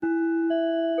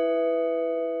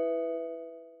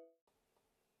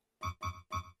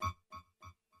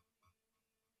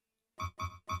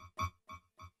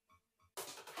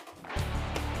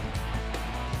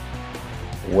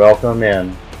Welcome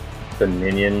in to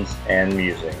Minions and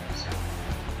Musings.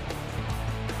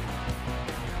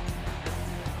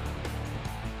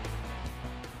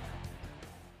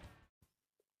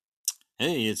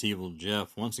 Hey, it's Evil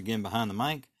Jeff once again behind the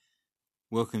mic.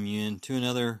 Welcome you into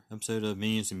another episode of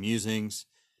Minions and Musings.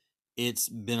 It's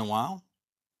been a while.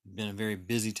 Been a very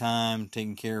busy time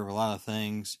taking care of a lot of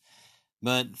things,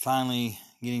 but finally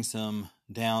getting some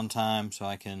downtime so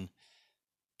I can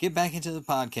get back into the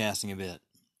podcasting a bit.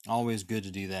 Always good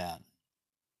to do that.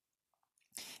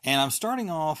 And I'm starting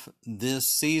off this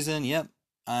season. Yep,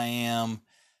 I am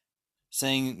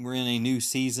saying we're in a new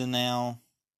season now.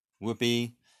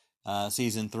 Whoopee.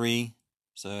 Season 3.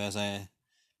 So as I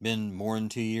been more than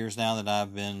 2 years now that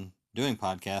I've been doing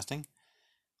podcasting,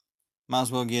 might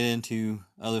as well get into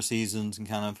other seasons and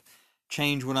kind of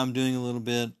change what I'm doing a little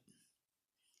bit.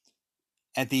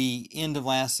 At the end of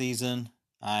last season,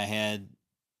 I had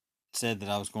said that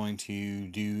I was going to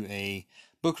do a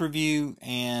book review,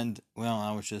 and well,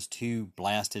 I was just too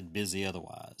blasted busy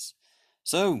otherwise.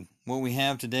 So what we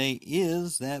have today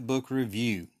is that book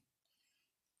review.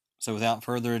 So without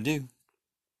further ado,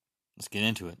 let's get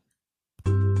into it.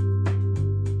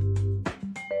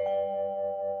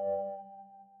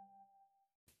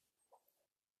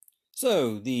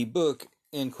 So, the book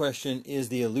in question is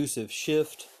The Elusive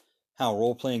Shift, How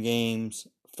Role-Playing Games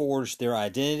Forged Their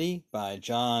Identity by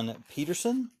John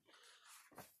Peterson.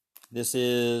 This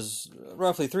is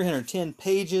roughly 310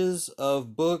 pages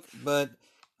of book, but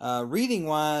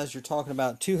reading-wise, you're talking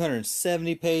about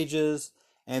 270 pages,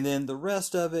 and then the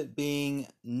rest of it being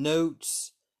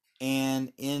notes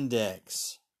and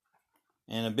index,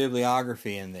 and a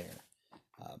bibliography in there.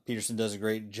 Peterson does a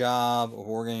great job of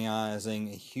organizing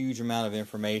a huge amount of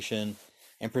information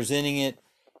and presenting it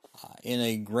in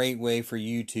a great way for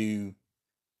you to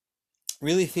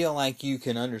really feel like you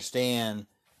can understand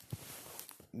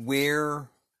where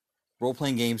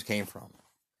role-playing games came from.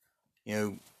 You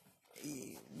know,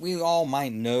 we all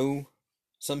might know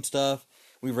some stuff.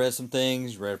 We've read some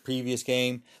things, read a previous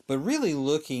game, but really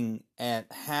looking at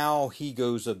how he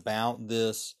goes about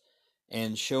this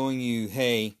and showing you,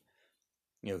 hey,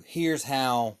 here's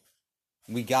how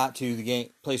we got to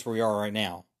the place where we are right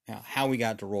now. How we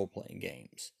got to role-playing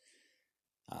games.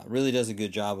 Really does a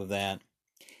good job of that.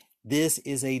 This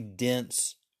is a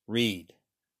dense read.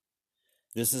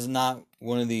 This is not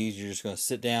one of these you're just going to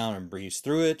sit down and breeze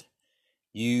through it.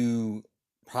 You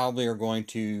probably are going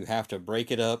to have to break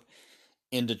it up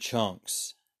into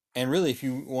chunks. And really, if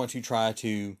you want to try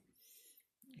to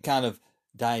kind of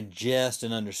digest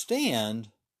and understand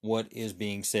what is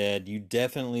being said, you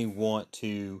definitely want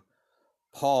to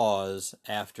pause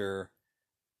after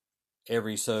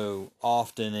every so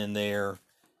often in there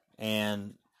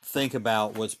and think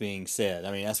about what's being said.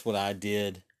 I mean, that's what I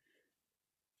did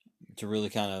to really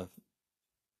kind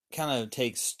of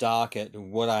take stock at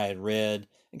what I had read.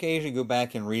 Occasionally go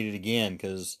back and read it again,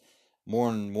 because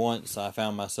more than once I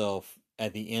found myself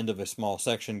at the end of a small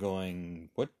section going,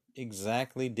 what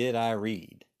exactly did I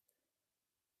read?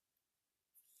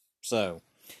 So,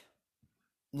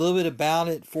 a little bit about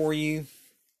it for you.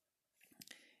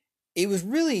 It was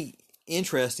really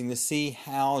interesting to see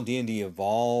how D&D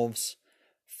evolves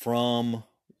from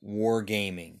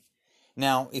wargaming.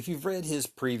 Now, if you've read his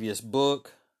previous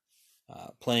book,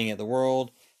 Playing at the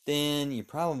World, then you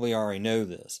probably already know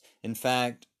this. In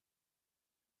fact,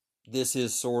 this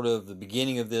is sort of the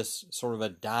beginning of this, sort of a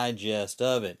digest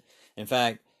of it. In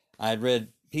fact, I had read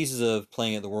pieces of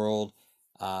Playing at the World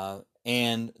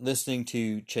and listening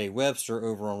to Che Webster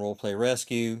over on Roleplay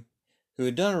Rescue, who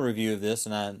had done a review of this,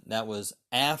 and that was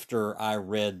after I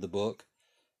read the book,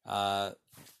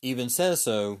 even says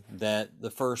so that the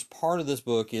first part of this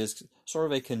book is sort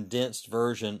of a condensed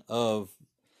version of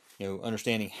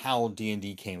understanding how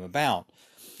D&D came about.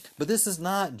 But this is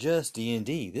not just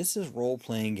D&D. This is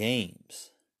role-playing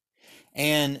games.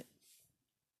 And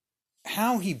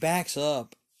how he backs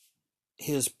up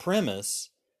his premise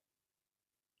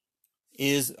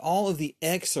is all of the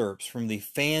excerpts from the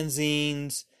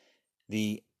fanzines,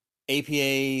 the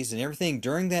APAs, and everything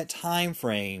during that time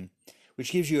frame,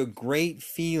 which gives you a great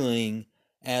feeling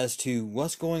as to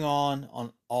what's going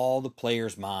on all the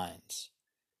players' minds.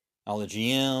 All the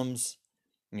GMs,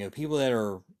 people that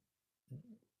are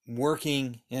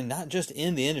working, and not just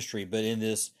in the industry, but in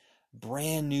this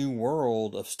brand new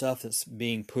world of stuff that's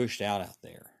being pushed out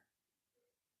there.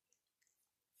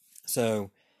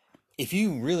 So, if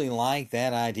you really like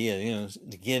that idea,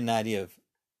 to get an idea of,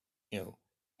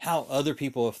 how other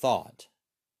people have thought,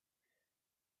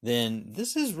 then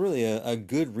this is really a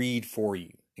good read for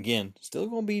you. Again, still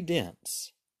going to be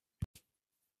dense.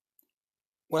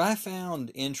 what I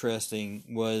found interesting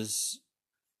was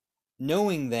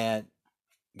knowing that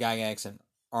Gygax and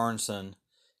Arneson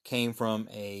came from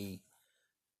a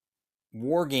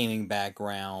wargaming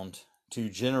background to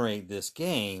generate this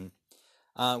game,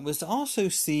 was to also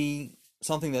see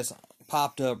something that's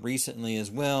popped up recently as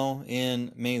well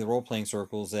in many of the role-playing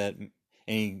circles that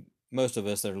most of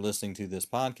us that are listening to this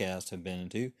podcast have been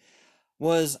into,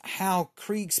 was how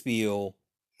Kriegspiel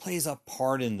plays a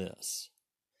part in this.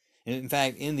 And in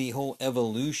fact, in the whole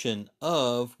evolution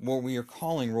of what we are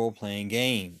calling role-playing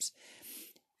games.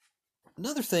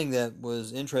 Another thing that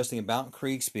was interesting about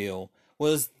Kriegspiel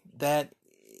was that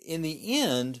in the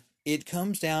end, it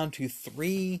comes down to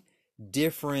 3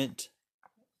 different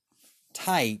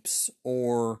types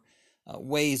or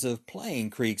ways of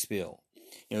playing Kriegspiel.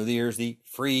 There's the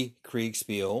free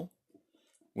Kriegspiel,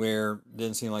 where it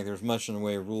didn't seem like there's much in the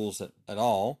way of rules at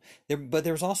all. But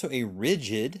there's also a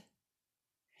rigid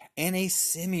and a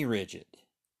semi-rigid.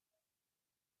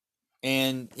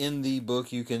 And in the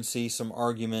book, you can see some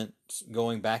arguments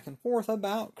going back and forth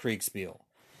about Kriegspiel.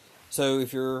 So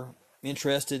if you're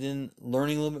interested in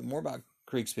learning a little bit more about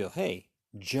Kriegspiel, hey,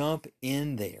 jump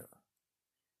in there.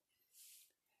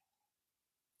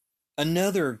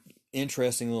 Another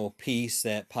interesting little piece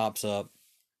that pops up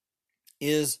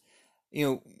is,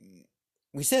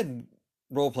 we said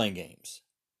role-playing games,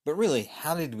 but really,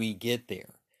 how did we get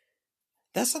there?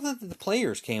 That's something that the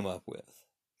players came up with.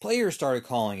 Players started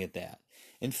calling it that.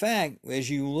 In fact, as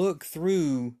you look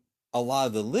through a lot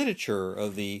of the literature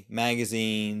of the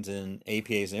magazines and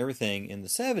APAs and everything in the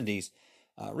 70s,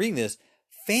 reading this,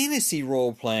 fantasy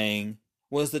role-playing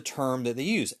was the term that they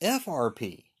used,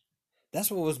 FRP.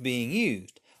 That's what was being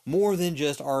used, more than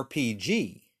just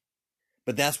RPG.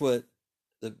 But that's what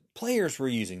the players were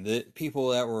using, the people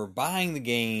that were buying the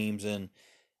games and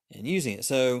using it.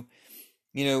 So,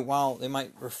 while they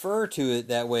might refer to it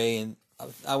that way, and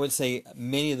I would say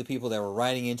many of the people that were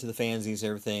writing into the fanzines and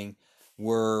everything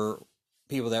were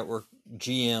people that were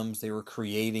GMs, they were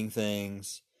creating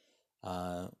things.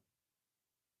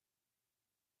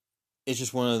 It's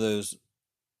just one of those,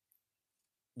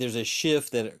 there's a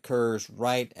shift that occurs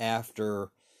right after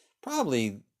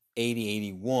probably 80,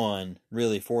 81,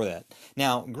 really, for that.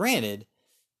 Now, granted,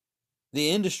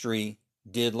 the industry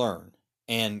did learn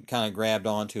and kind of grabbed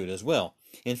onto it as well.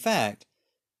 In fact,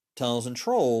 Tunnels and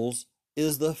Trolls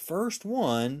is the first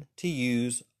one to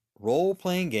use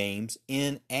role-playing games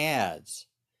in ads.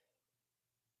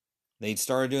 They'd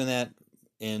started doing that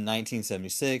in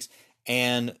 1976,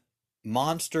 and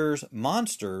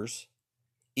Monsters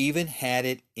even had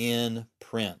it in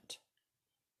print.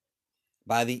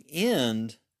 By the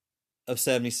end of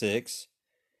 76,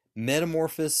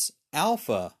 Metamorphosis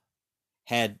Alpha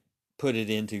had put it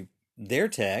into their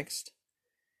text,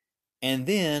 and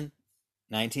then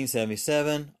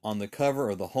 1977, on the cover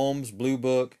of the Holmes Blue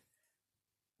Book,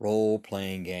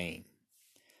 role-playing game.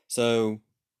 So,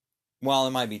 while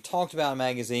it might be talked about in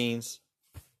magazines,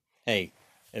 hey,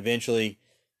 eventually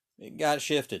it got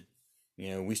shifted.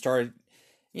 We started,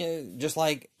 just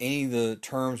like any of the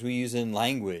terms we use in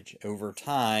language, over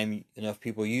time, enough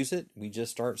people use it, we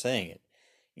just start saying it.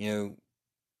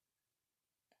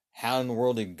 How in the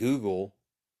world did Google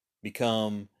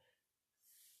become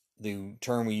the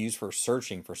term we use for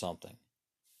searching for something?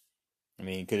 I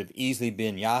mean, it could have easily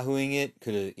been Yahooing it,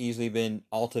 could have easily been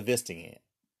AltaVisting it.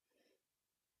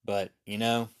 But,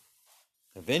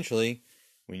 eventually,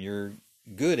 when you're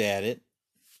good at it,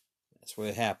 that's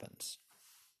what happens.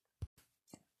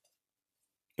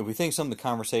 If we think some of the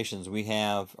conversations we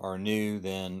have are new,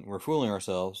 then we're fooling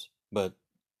ourselves. But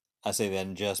I say that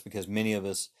in jest because many of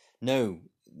us know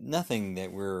nothing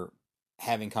that we're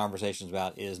having conversations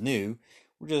about is new.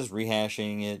 We're just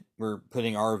rehashing it. We're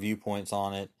putting our viewpoints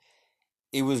on it.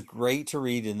 It was great to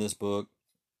read in this book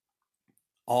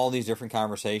all these different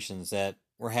conversations that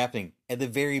were happening at the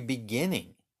very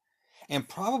beginning, and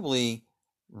probably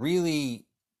really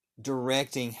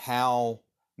directing how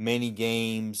many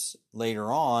games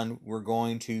later on were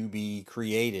going to be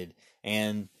created,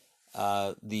 and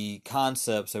the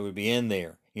concepts that would be in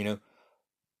there.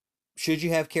 Should you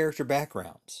have character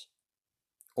backgrounds,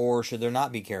 or should there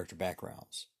not be character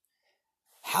backgrounds?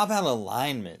 How about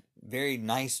alignment? Very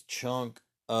nice chunk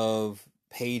of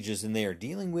pages in there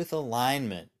dealing with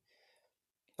alignment.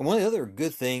 And one of the other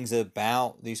good things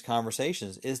about these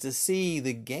conversations is to see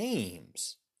the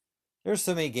games. There's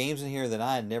so many games in here that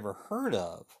I had never heard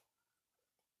of,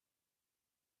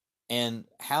 and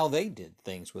how they did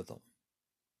things with them.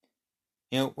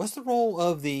 What's the role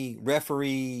of the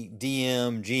referee,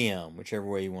 DM, GM, whichever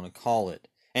way you want to call it?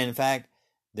 And in fact,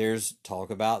 there's talk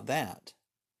about that.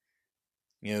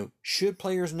 Should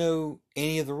players know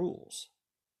any of the rules?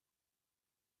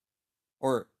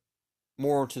 Or,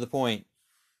 more to the point,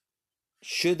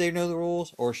 should they know the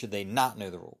rules or should they not know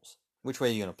the rules? Which way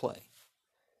are you going to play?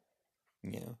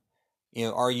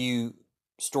 Are you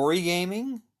story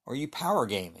gaming or are you power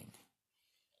gaming?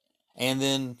 And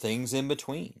then things in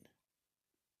between.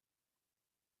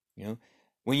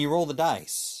 When you roll the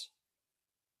dice,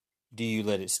 do you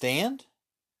let it stand?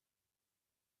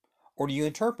 Or do you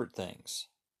interpret things?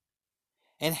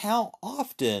 And how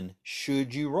often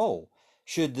should you roll?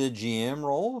 Should the GM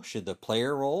roll? Should the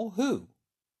player roll? Who?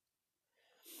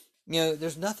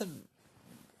 There's nothing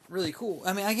really cool.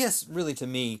 I mean, I guess really to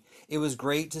me, it was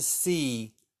great to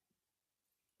see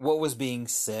what was being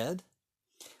said,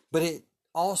 but it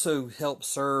also helped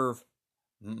serve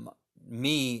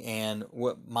me and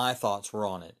what my thoughts were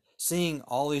on it. Seeing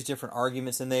all these different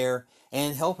arguments in there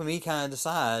and helping me kind of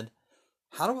decide,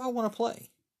 how do I want to play?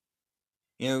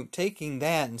 Taking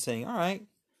that and saying, all right,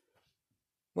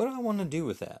 what do I want to do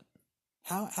with that?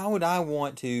 How would I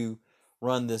want to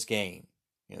run this game?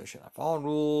 Should I follow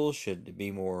rules? Should it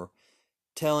be more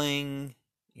telling?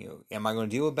 Am I going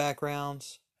to deal with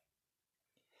backgrounds?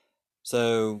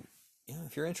 So,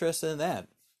 if you're interested in that,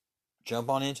 jump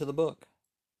on into the book.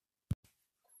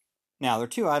 Now, there are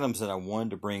two items that I wanted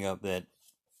to bring up that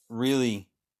really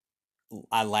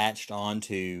I latched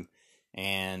onto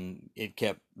and it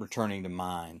kept returning to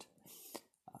mind.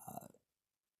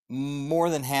 More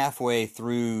than halfway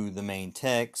through the main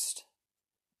text,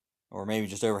 or maybe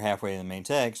just over halfway in the main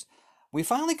text, we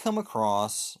finally come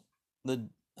across the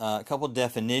couple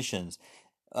definitions.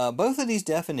 Both of these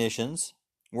definitions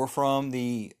were from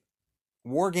the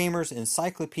Wargamers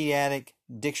Encyclopedic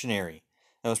Dictionary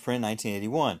that was printed in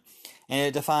 1981. And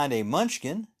it defined a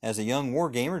munchkin as a young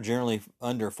wargamer, generally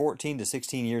under 14 to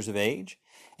 16 years of age,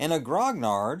 and a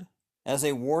grognard as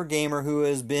a wargamer who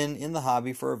has been in the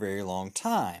hobby for a very long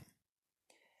time.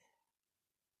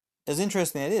 As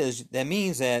interesting as that is, that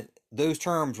means that those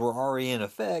terms were already in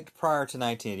effect prior to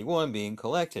 1981 being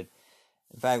collected.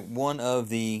 In fact, one of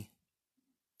the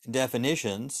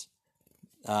definitions,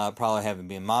 probably having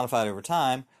been modified over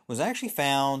time, was actually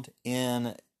found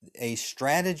in a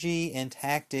Strategy and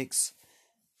Tactics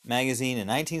magazine in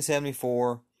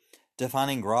 1974,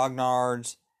 defining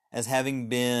grognards as having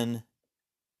been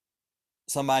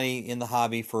somebody in the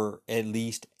hobby for at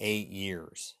least 8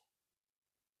 years.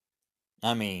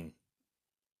 I mean,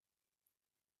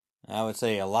 I would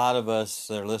say a lot of us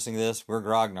that are listening to this, we're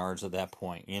grognards at that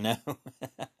point, It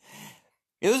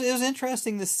was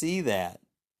interesting to see that.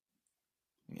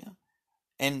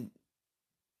 And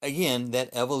again, that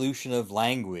evolution of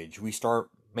language, we start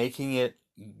making it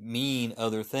mean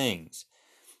other things.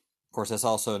 Of course, that's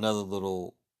also another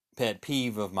little pet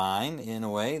peeve of mine, in a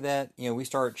way, that we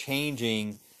start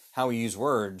changing how we use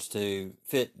words to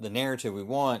fit the narrative we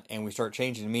want, and we start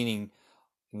changing the meaning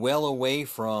well away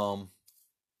from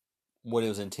what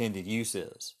its intended use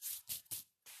is.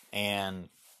 And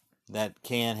that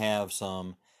can have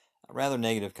some rather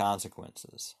negative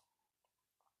consequences.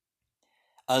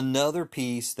 Another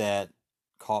piece that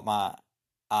caught my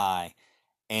eye,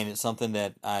 and it's something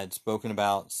that I had spoken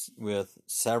about with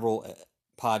several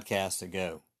podcasts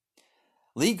ago.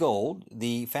 Lee Gold,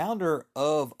 the founder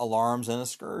of Alarms and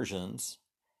Excursions,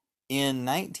 in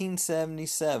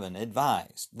 1977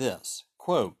 advised this,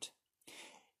 quote,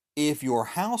 "If your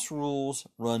house rules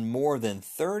run more than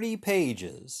 30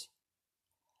 pages,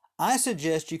 I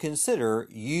suggest you consider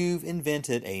you've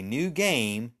invented a new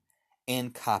game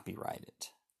and copyright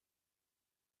it."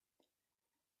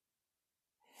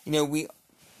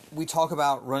 We talk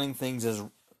about running things as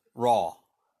raw.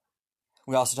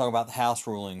 We also talk about the house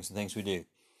rulings and things we do.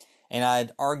 And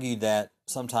I'd argued that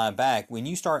some time back, when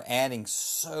you start adding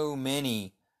so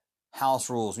many house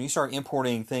rules, when you start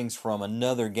importing things from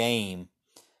another game,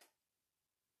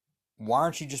 why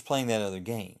aren't you just playing that other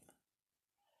game?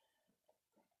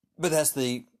 But that's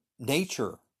the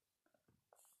nature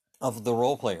of the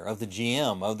role player, of the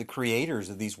GM, of the creators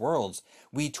of these worlds.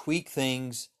 We tweak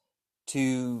things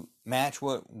to match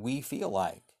what we feel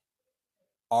like.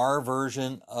 Our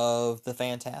version of the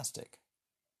fantastic.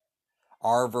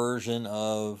 Our version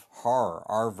of horror.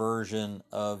 Our version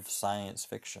of science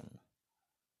fiction.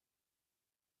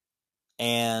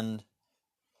 And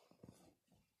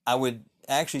I would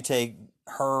actually take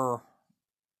her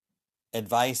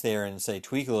advice there and say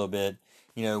tweak a little bit.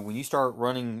 When you start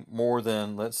running more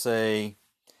than, let's say,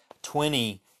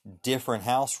 20 different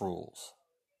house rules,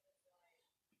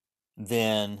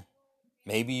 then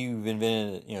maybe you've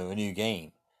invented a new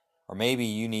game, or maybe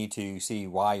you need to see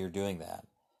why you're doing that.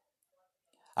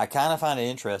 I kind of find it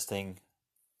interesting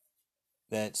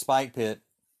that Spike Pit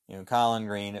Colin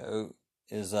Green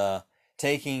is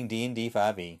taking D&D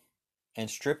 5e and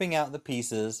stripping out the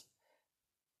pieces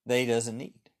that he doesn't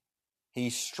need.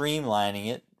 He's streamlining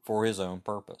it for his own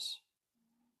purpose.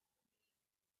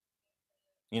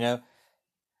 Nothing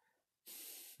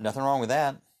wrong with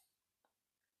that.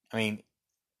 I mean,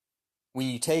 when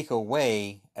you take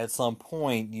away, at some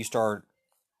point, you start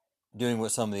doing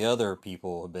what some of the other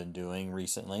people have been doing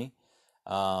recently.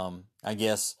 I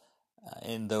guess,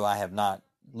 and though I have not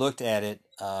looked at it,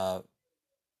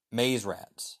 maze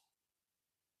rats.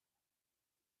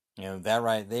 That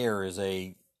right there is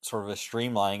a sort of a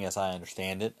streamlining, as I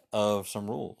understand it, of some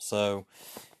rules. So,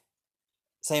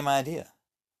 same idea.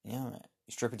 You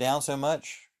strip it down so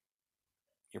much,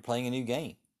 you're playing a new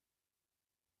game.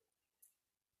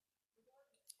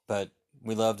 But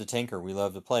we love to tinker, we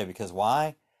love to play, because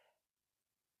why?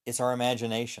 It's our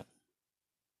imagination.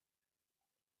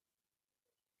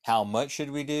 How much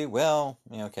should we do? Well,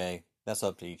 okay, that's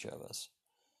up to each of us.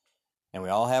 And we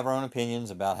all have our own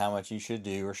opinions about how much you should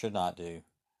do or should not do.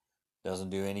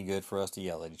 Doesn't do any good for us to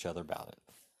yell at each other about it.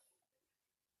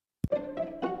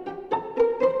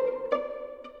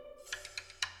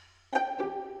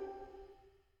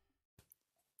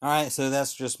 Alright, so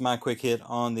that's just my quick hit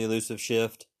on the Elusive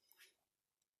Shift.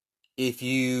 If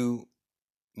you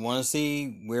want to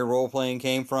see where role-playing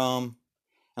came from,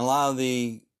 and a lot of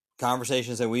the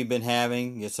conversations that we've been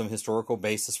having, get some historical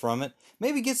basis from it,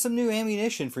 maybe get some new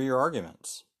ammunition for your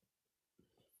arguments.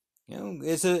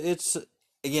 It's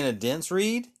again a dense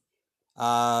read.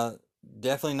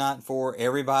 Definitely not for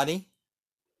everybody.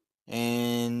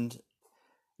 And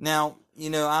now,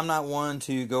 I'm not one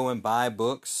to go and buy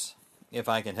books if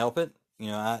I can help it.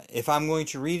 If I'm going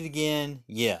to read it again,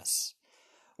 yes.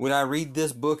 Would I read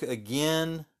this book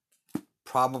again?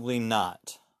 Probably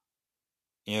not.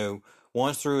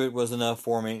 Once through it was enough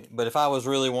for me. But if I was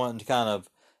really wanting to kind of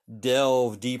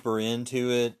delve deeper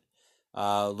into it,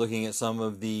 looking at some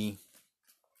of the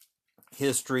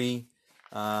history,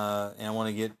 and I want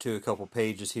to get to a couple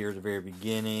pages here at the very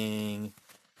beginning.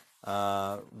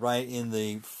 Right in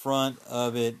the front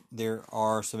of it, there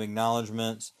are some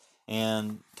acknowledgments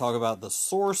and talk about the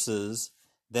sources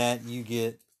that you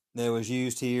get that was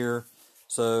used here.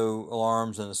 So,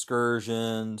 Alarms and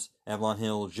Excursions, Avalon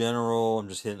Hill General, I'm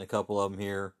just hitting a couple of them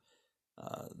here.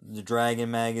 The Dragon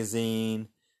Magazine,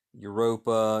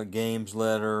 Europa, Games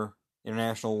Letter,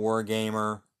 International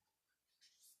Wargamer,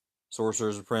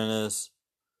 Sorcerer's Apprentice,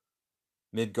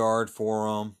 Midgard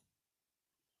Forum.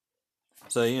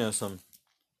 So, some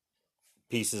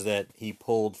pieces that he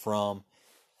pulled from.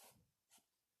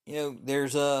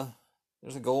 There's a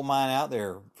gold mine out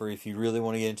there for if you really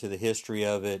want to get into the history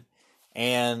of it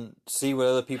and see what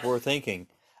other people are thinking.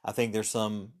 I think there's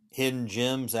some hidden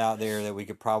gems out there that we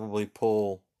could probably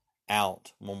pull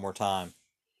out one more time.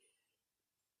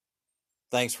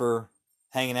 Thanks for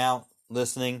hanging out,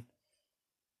 listening.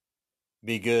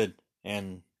 Be good.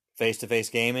 And face-to-face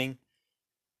gaming,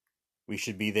 we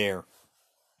should be there.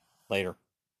 Later.